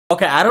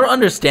Okay, I don't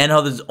understand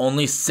how there's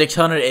only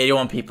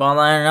 681 people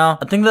online right now.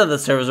 I think that the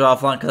servers are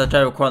offline because I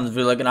tried recording this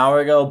video like an hour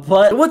ago.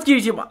 But what's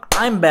good, YouTube?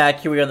 I'm back.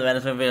 Here we are on the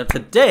management video.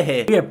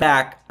 Today, we are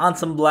back on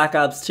some Black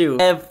Ops 2.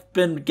 I've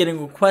been getting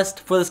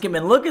requests for this game,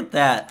 and look at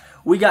that.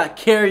 We got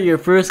Carrier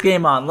first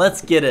game on.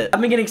 Let's get it.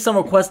 I've been getting some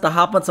requests to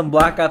hop on some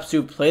Black Ops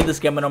 2, play this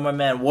game. I know my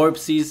man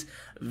Warpsies,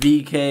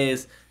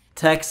 VKs,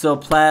 Texo,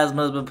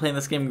 Plasma has been playing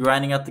this game,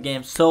 grinding out the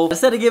game. So I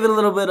decided to give it a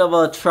little bit of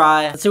a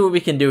try. Let's see what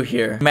we can do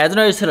here. Imagine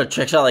I just hit a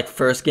trick shot like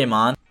first game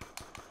on.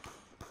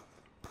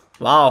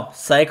 Wow,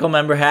 Psycho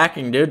member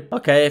hacking, dude.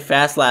 Okay,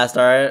 fast last,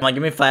 alright. Come on,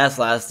 give me fast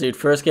last, dude.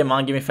 First game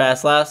on, give me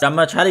fast last. I'm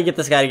gonna try to get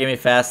this guy to give me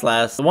fast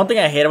last. The one thing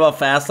I hate about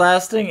fast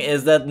lasting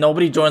is that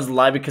nobody joins the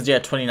live because you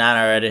had 29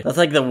 already. That's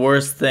like the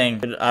worst thing.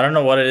 Dude, I don't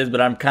know what it is,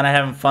 but I'm kind of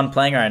having fun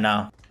playing right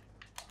now.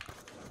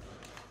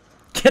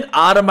 Get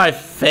out of my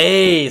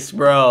face,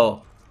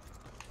 bro.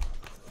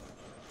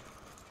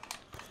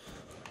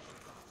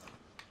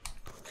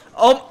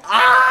 Oh,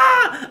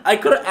 I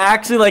could have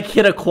actually like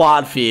hit a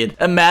quad feed.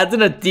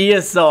 Imagine a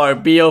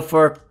DSR,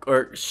 BO4,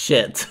 or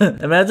shit.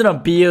 Imagine a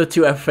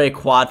BO2 FA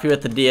quad feed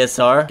with the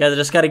DSR. Guys, I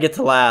just gotta get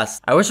to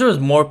last. I wish there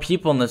was more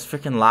people in this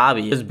freaking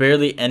lobby. There's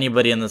barely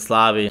anybody in this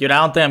lobby. Dude, I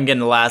don't think I'm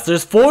getting to last.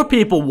 There's 4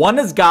 people. One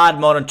is God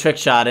mode and trick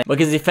shotting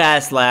because he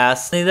fast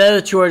last. And the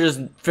other 2 are just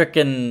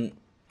freaking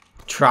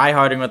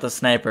try-harding with a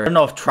sniper. I don't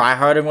know if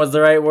try-harding was the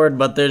right word,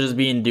 but they're just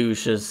being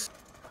douches.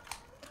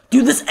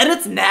 Dude, this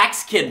edits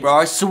Nax kid, bro.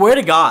 I swear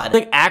to God.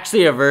 Like,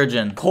 actually a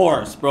virgin. Of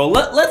course, bro.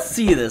 Let's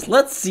see this.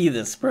 Let's see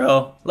this,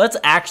 bro. Let's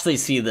actually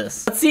see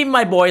this. Let's see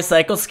my boy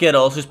Psycho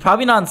Skittles, who's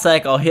probably not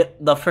Psycho,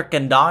 hit the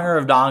freaking donger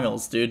of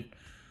dongles, dude.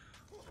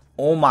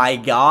 Oh my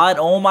God.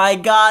 Oh my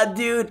God,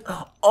 dude.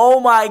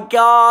 Oh my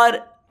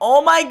God.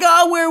 Oh my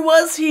God, where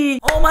was he?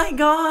 Oh my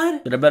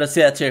God. Dude, I better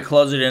see that to your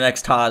closer to your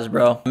next Taj,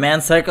 bro.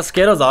 Man, Psycho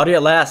Skittles out here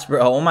at last,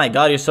 bro. Oh my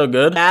God, you're so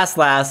good. Fast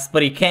last,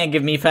 but he can't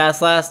give me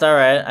fast last. All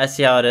right, I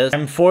see how it is.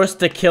 I'm forced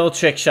to kill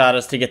trick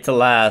shotters to get to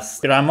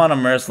last. Dude, I'm on a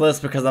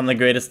merciless because I'm the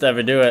greatest to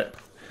ever do it.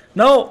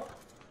 No.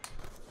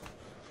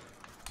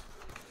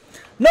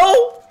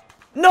 No.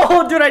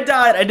 No, dude, I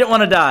died. I didn't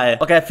want to die.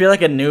 Okay, I feel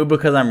like a noob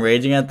because I'm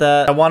raging at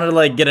that. I wanted to,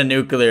 like, get a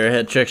nuclear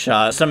hit trick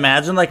shot. Just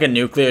imagine, like, a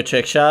nuclear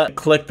trick shot.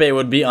 Clickbait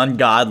would be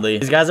ungodly.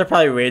 These guys are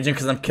probably raging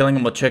because I'm killing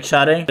them with trick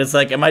shotting. It's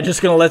like, am I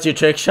just going to let you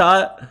trick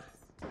shot?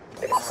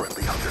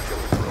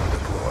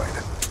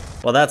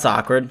 Well, that's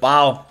awkward.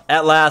 Wow.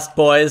 At last,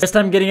 boys. First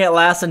time getting at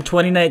last in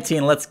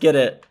 2019. Let's get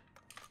it.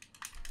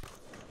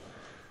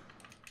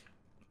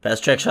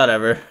 Best trick shot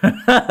ever.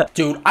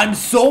 Dude, I'm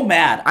so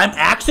mad. I'm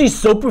actually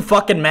super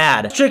fucking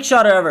mad. Trick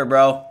shot ever,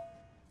 bro.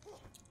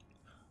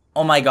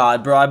 Oh my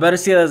God, bro. I better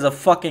see that as a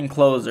fucking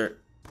closer.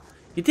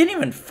 You didn't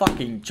even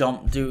fucking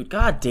jump, dude.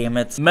 God damn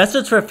it.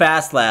 Message for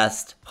fast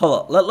last.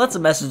 Hold up. Let's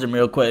message him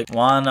real quick.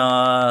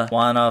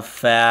 Wanna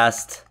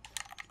fast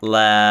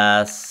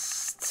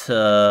last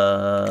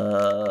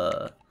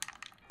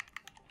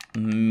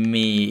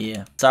me.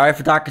 Sorry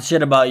for talking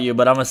shit about you,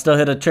 but I'm gonna still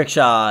hit a trick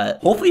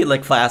shot. Hopefully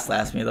like fast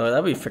last me though.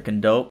 That'd be freaking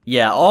dope.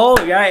 Yeah. Oh,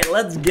 right.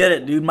 Let's get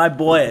it, dude. My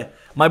boy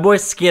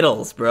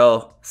Skittles,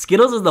 bro.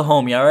 Skittles is the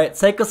homie, all right?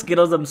 Psycho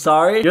Skittles, I'm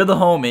sorry. You're the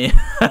homie.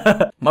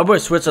 My boy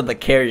switched on the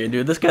Carrier,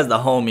 dude. This guy's the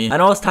homie. I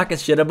know I was talking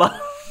shit about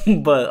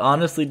him, but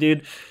honestly,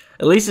 dude,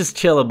 at least he's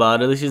chill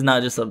about it. At least he's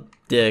not just a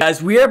dick.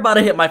 Guys, we are about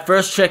to hit my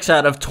first trick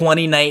shot of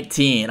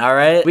 2019, all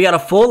right? We got a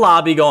full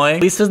lobby going.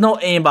 At least there's no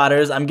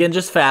aimbotters. I'm getting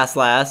just fast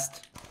last.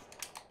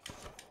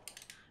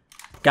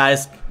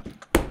 Guys,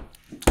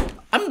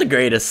 I'm the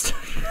greatest.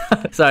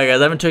 Sorry guys,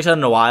 I haven't trick shot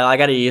in a while. I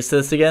gotta get used to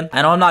this again.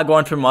 I know I'm not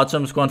going for much.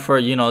 I'm just going for,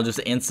 you know, just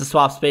insta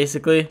swaps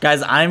basically.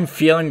 Guys, I'm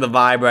feeling the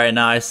vibe right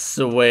now, I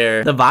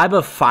swear. The vibe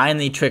of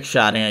finally trick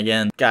shotting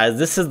again. Guys,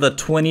 this is the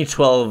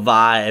 2012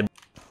 vibe.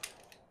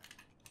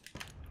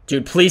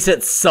 Dude, please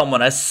hit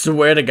someone. I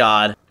swear to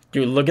God.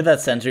 Dude, look at that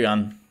sentry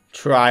gun.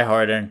 Try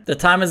harder. The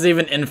time is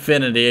even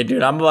infinity,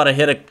 dude. I'm about to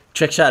hit a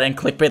trick shot and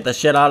clickbait the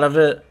shit out of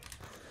it.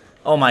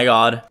 Oh my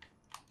God.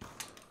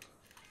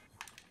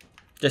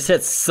 Just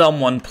hit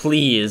someone,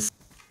 please.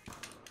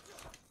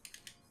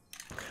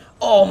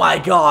 Oh my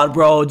God,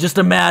 bro. Just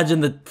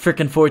imagine the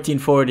freaking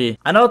 1440.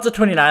 I know it's a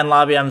 29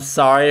 lobby. I'm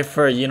sorry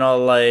for, you know,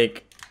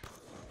 like...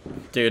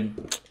 Dude,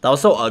 that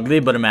was so ugly,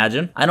 but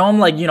imagine. I know I'm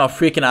like, you know,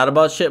 freaking out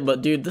about shit,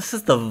 but dude, this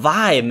is the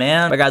vibe,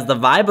 man. But guys, the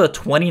vibe of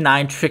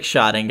 29 trick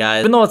shotting,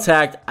 guys. Even though it's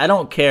hacked, I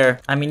don't care.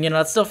 I mean, you know,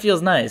 it still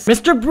feels nice.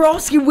 Mr.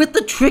 Broski with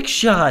the trick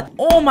shot.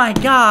 Oh my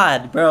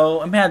God,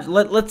 bro. Imagine,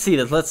 let's see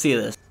this. Let's see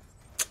this.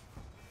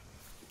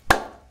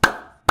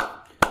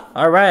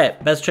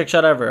 Alright, best trick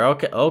shot ever.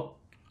 Okay, oh.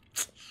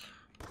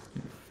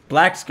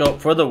 Black scope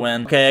for the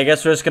win. Okay, I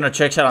guess we're just gonna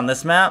trick shot on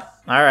this map.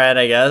 Alright,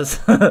 I guess.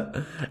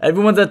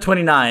 Everyone's at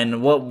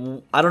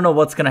 29. I don't know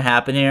what's gonna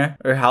happen here,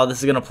 or how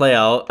this is gonna play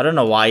out. I don't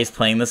know why he's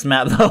playing this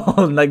map though.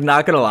 Like,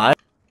 not gonna lie.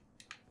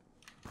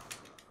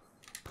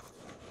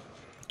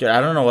 Dude,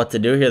 I don't know what to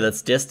do here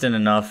that's distant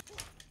enough.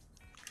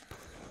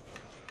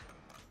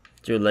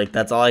 Dude, like,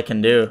 that's all I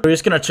can do. We're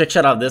just gonna trick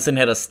shot off this and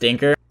hit a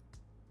stinker.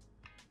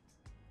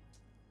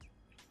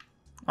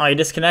 Oh, he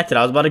disconnected.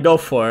 I was about to go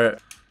for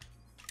it.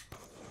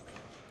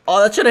 Oh,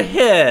 that should have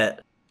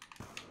hit.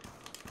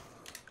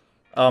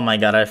 Oh my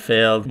god, I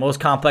failed. Most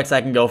complex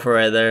I can go for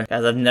right there.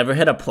 Guys, I've never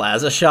hit a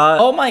plaza shot.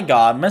 Oh my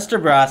god, Mr.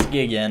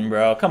 Broski again,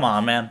 bro. Come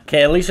on, man.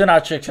 Okay, at least we're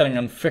not trick shotting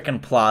on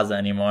freaking plaza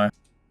anymore.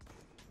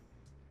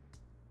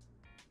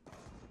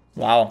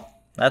 Wow.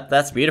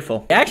 That's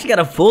beautiful. I actually got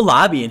a full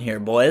lobby in here,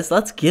 boys.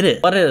 Let's get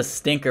it. What a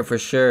stinker for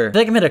sure. I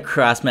think I made a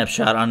cross map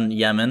shot on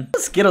Yemen.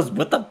 Skittles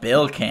with the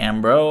bill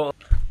cam, bro.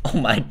 Oh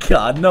my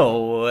god,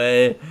 no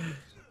way.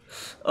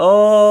 Oh.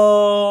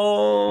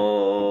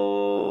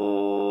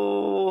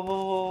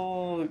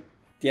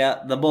 Yeah,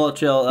 the bullet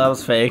trail, that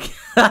was fake.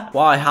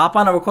 Wow, I hop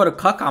on a recorded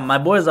cuck on. My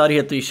boy's out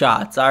here 3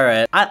 shots.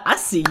 Alright. I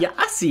see ya.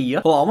 I see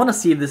ya. Well, I want to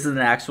see if this is an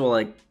actual,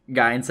 like,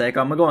 guy in psych.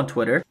 I'm gonna go on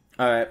Twitter.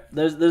 Alright,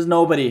 there's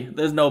nobody.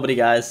 There's nobody,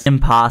 guys.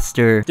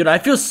 Imposter. Dude, I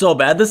feel so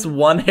bad. This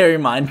one hairy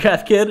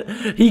Minecraft kid,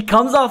 he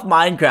comes off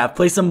Minecraft,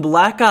 plays some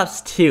Black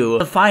Ops 2,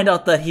 to find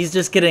out that he's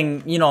just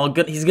getting, you know,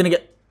 he's gonna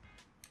get...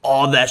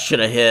 Oh, that should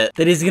have hit.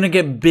 That he's gonna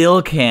get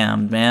bill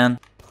cammed, man.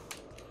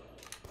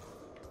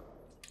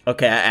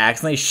 Okay, I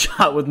accidentally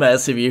shot with my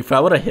SUV. If I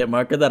would have hit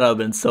marker, that would have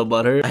been so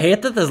butthurt. I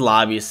hate that this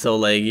lobby is so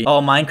laggy.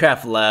 Oh,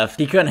 Minecraft left.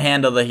 He couldn't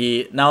handle the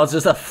heat. Now it's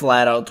just a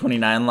flat out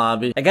 29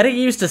 lobby. I gotta get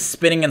used to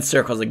spinning in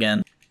circles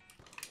again.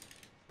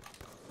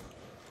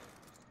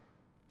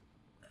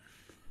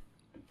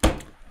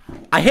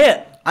 I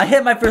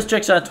hit my first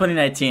trick shot in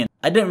 2019.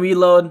 I didn't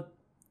reload.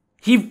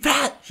 He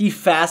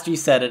fast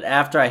reset it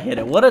after I hit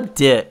it. What a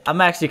dick. I'm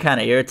actually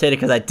kind of irritated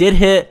because I did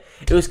hit.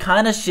 It was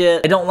kind of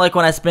shit. I don't like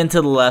when I spin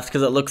to the left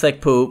because it looks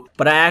like poop.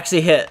 But I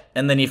actually hit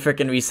and then he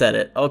freaking reset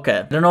it. Okay.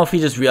 I don't know if he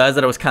just realized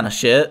that it was kind of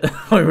shit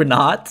or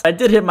not. I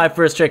did hit my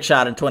first trick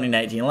shot in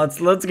 2019.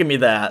 Let's give me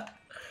that.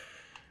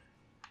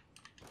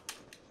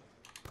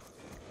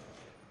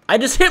 I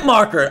just hit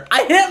markered.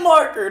 I hit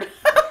markered.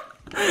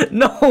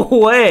 No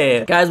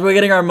way. Guys, we're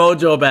getting our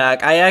mojo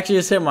back. I actually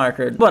just hit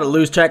markered. What, to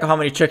lose track of how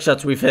many trick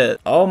shots we've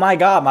hit. Oh my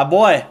god, my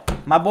boy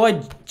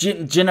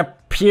Ginapiro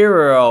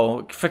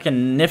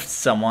freaking niffed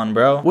someone,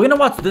 bro. We're gonna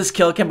watch this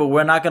kill cam, but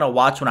we're not gonna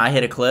watch when I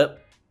hit a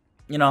clip.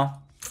 You know,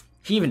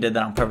 he even did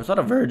that on purpose. What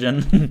a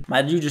virgin.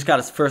 My dude just got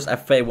his first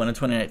FA win in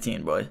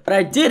 2019, boy. But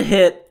I did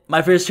hit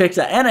my first trick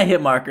shot and I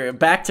hit marker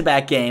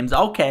back-to-back games.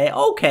 Okay.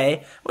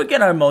 We're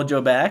getting our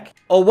mojo back.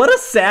 Oh, what a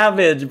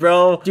savage,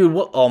 bro. Dude,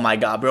 what? Oh my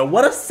god, bro.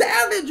 What a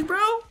savage, bro.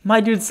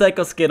 My dude,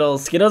 Psycho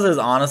Skittles. Skittles is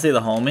honestly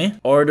the homie.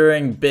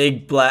 Ordering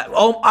big black.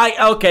 Oh,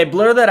 okay,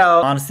 blur that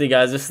out. Honestly,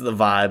 guys, this is the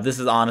vibe. This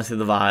is honestly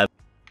the vibe.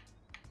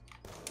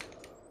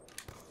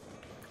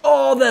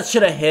 Oh, that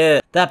should have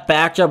hit. That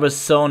backdrop is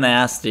so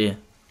nasty.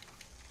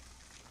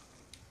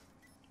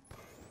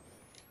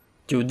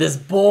 Dude, this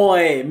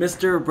boy,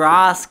 Mr.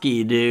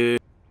 Broski, dude.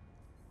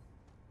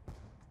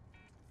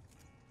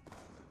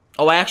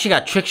 Oh, I actually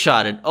got trick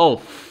shotted.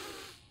 Oh,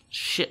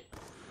 shit.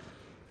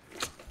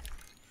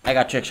 I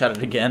got trick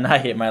shotted again. I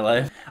hate my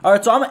life.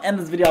 Alright, so I'm gonna end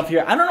this video off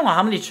here. I don't know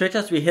how many trick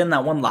shots we hit in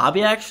that one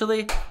lobby,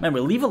 actually. Remember,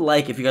 leave a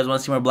like if you guys want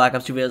to see more Black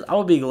Ops 2 videos. I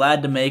will be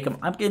glad to make them.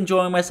 I'm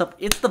enjoying myself.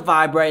 It's the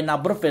vibe right now.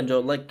 But if you enjoy,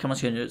 like, comment,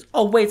 share, and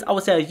oh, wait, I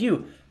will say as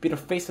you be the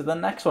face of the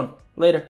next one. Later.